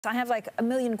I have like a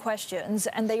million questions,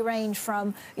 and they range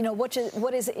from, what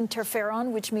is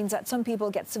interferon, which means that some people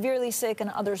get severely sick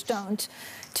and others don't,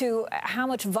 to how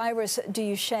much virus do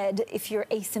you shed if you're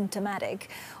asymptomatic?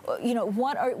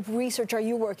 What research are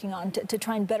you working on to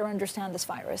try and better understand this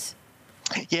virus?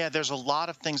 Yeah, there's a lot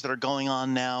of things that are going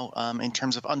on now in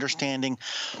terms of understanding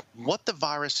what the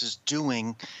virus is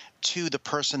doing to the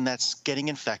person that's getting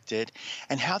infected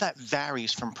and how that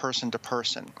varies from person to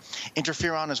person.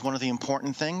 Interferon is one of the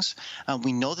important things.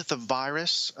 We know that the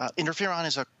virus, interferon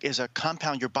is a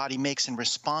compound your body makes in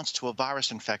response to a virus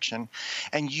infection,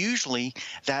 and usually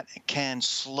that can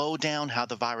slow down how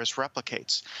the virus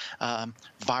replicates.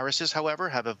 Viruses, however,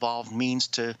 have evolved means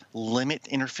to limit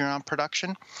interferon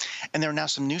production, and there are now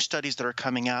some new studies that are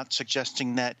coming out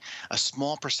suggesting that a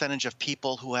small percentage of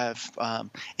people who have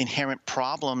inherent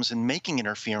problems in making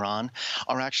interferon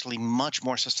are actually much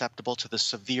more susceptible to the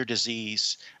severe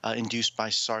disease induced by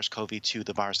SARS-CoV-2,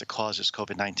 the virus that causes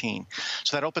COVID-19.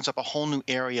 So that opens up a whole new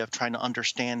area of trying to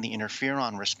understand the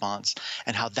interferon response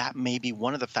and how that may be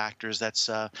one of the factors that's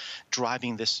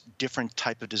driving this different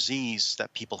type of disease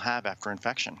that people have after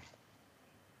infection.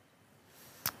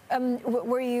 Dr.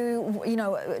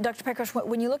 Pekosz,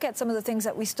 when you look at some of the things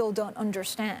that we still don't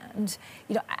understand,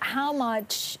 how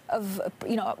much of,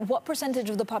 what percentage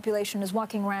of the population is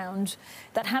walking around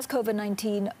that has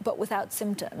COVID-19 but without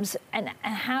symptoms, and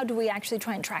how do we actually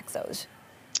try and track those?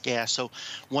 Yeah, so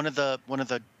one of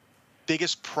the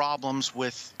biggest problems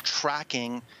with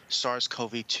tracking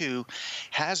SARS-CoV-2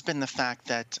 has been the fact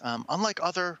that, unlike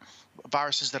other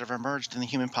viruses that have emerged in the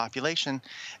human population,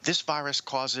 this virus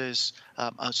causes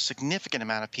a significant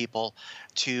amount of people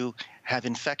to have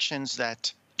infections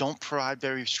that don't provide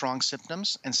very strong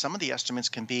symptoms, and some of the estimates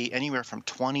can be anywhere from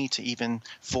 20 to even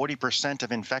 40%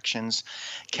 of infections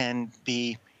can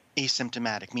be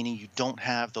asymptomatic, meaning you don't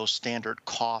have those standard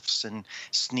coughs and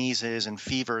sneezes and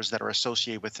fevers that are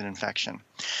associated with an infection.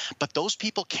 But those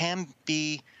people can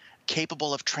be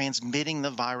capable of transmitting the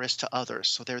virus to others.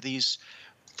 So they're these,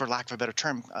 for lack of a better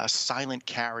term, a silent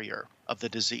carrier of the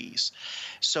disease.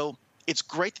 So it's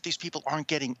great that these people aren't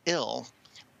getting ill,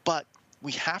 but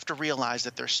we have to realize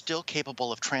that they're still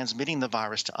capable of transmitting the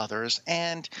virus to others.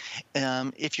 And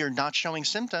if you're not showing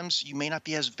symptoms, you may not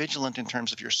be as vigilant in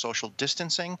terms of your social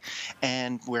distancing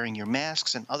and wearing your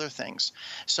masks and other things.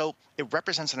 So it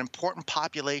represents an important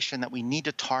population that we need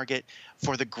to target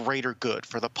for the greater good,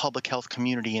 for the public health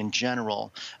community in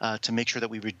general, to make sure that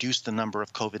we reduce the number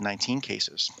of COVID-19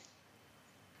 cases.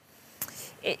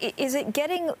 Is it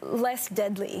getting less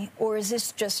deadly, or is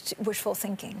this just wishful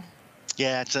thinking?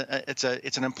 Yeah,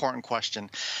 it's an important question.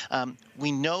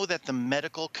 We know that the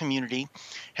medical community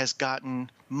has gotten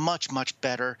much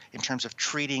better in terms of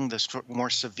treating the more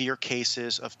severe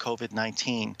cases of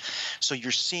COVID-19. So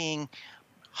you're seeing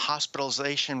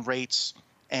hospitalization rates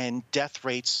and death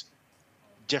rates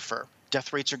differ.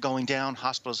 Death rates are going down,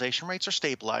 hospitalization rates are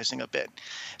stabilizing a bit.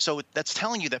 So that's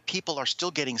telling you that people are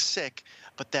still getting sick,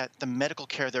 but that the medical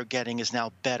care they're getting is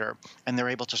now better, and they're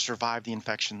able to survive the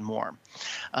infection more.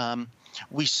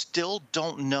 We still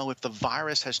don't know if the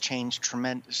virus has changed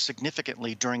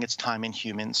significantly during its time in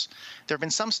humans. There have been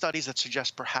some studies that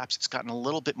suggest perhaps it's gotten a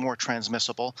little bit more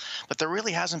transmissible, but there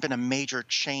really hasn't been a major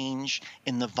change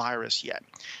in the virus yet.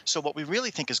 So what we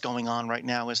really think is going on right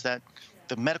now is that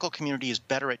the medical community is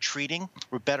better at treating,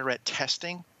 we're better at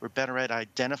testing, we're better at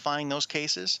identifying those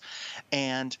cases,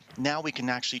 and now we can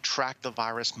actually track the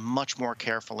virus much more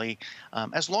carefully,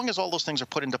 as long as all those things are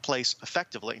put into place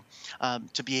effectively,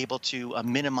 to be able to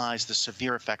minimize the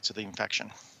severe effects of the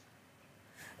infection.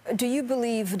 Do you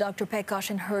believe, Dr.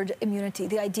 Pekosz, in herd immunity,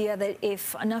 the idea that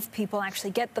if enough people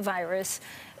actually get the virus,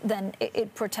 then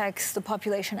it protects the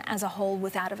population as a whole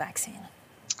without a vaccine?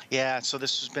 Yeah, so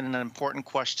this has been an important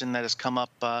question that has come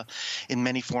up in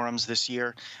many forums this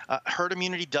year. Herd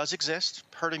immunity does exist.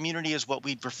 Herd immunity is what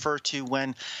we'd refer to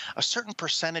when a certain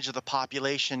percentage of the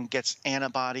population gets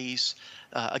antibodies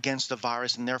against the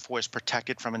virus and therefore is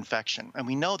protected from infection. And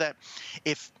we know that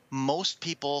if most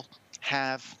people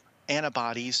have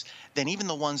antibodies, then even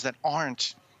the ones that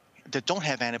don't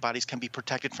have antibodies can be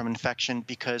protected from infection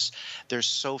because there's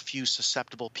so few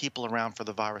susceptible people around for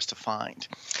the virus to find.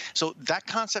 So that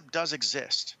concept does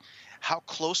exist. How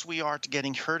close we are to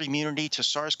getting herd immunity to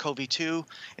SARS-CoV-2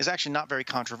 is actually not very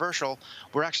controversial.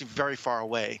 We're actually very far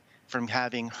away from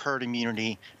having herd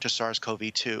immunity to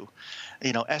SARS-CoV-2.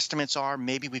 Estimates are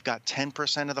maybe we've got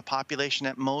 10% of the population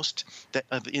at most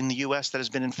in the U.S. that has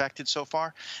been infected so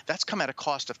far. That's come at a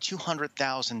cost of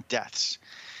 200,000 deaths.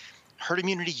 Herd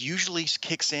immunity usually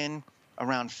kicks in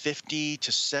around 50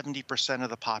 to 70% of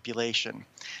the population.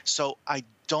 So I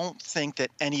don't think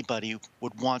that anybody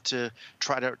would want to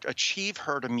try to achieve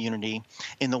herd immunity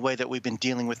in the way that we've been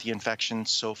dealing with the infection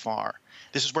so far.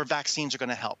 This is where vaccines are going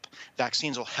to help.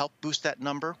 Vaccines will help boost that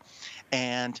number,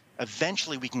 and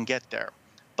eventually we can get there.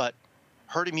 But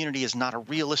herd immunity is not a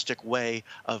realistic way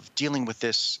of dealing with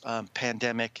this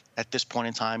pandemic at this point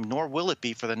in time, nor will it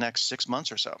be for the next 6 months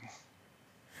or so.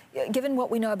 Given what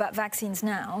we know about vaccines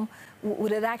now,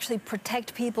 would it actually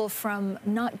protect people from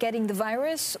not getting the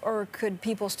virus, or could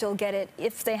people still get it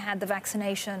if they had the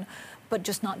vaccination but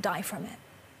just not die from it?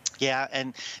 Yeah,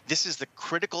 and this is the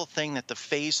critical thing that the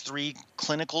phase 3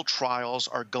 clinical trials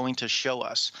are going to show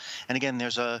us. And again,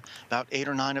 there's about 8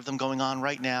 or 9 of them going on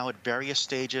right now at various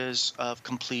stages of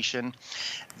completion.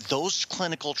 Those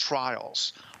clinical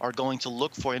trials are going to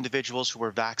look for individuals who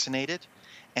were vaccinated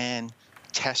and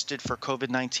tested for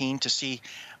COVID-19 to see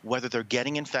whether they're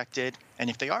getting infected, and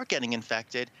if they are getting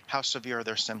infected, how severe are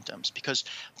their symptoms? Because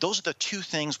those are the 2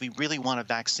 things we really want a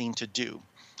vaccine to do.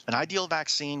 An ideal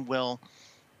vaccine will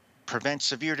prevent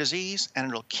severe disease, and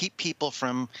it'll keep people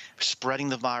from spreading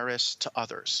the virus to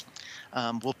others.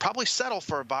 We'll probably settle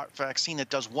for a vaccine that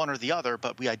does one or the other,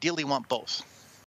 but we ideally want both.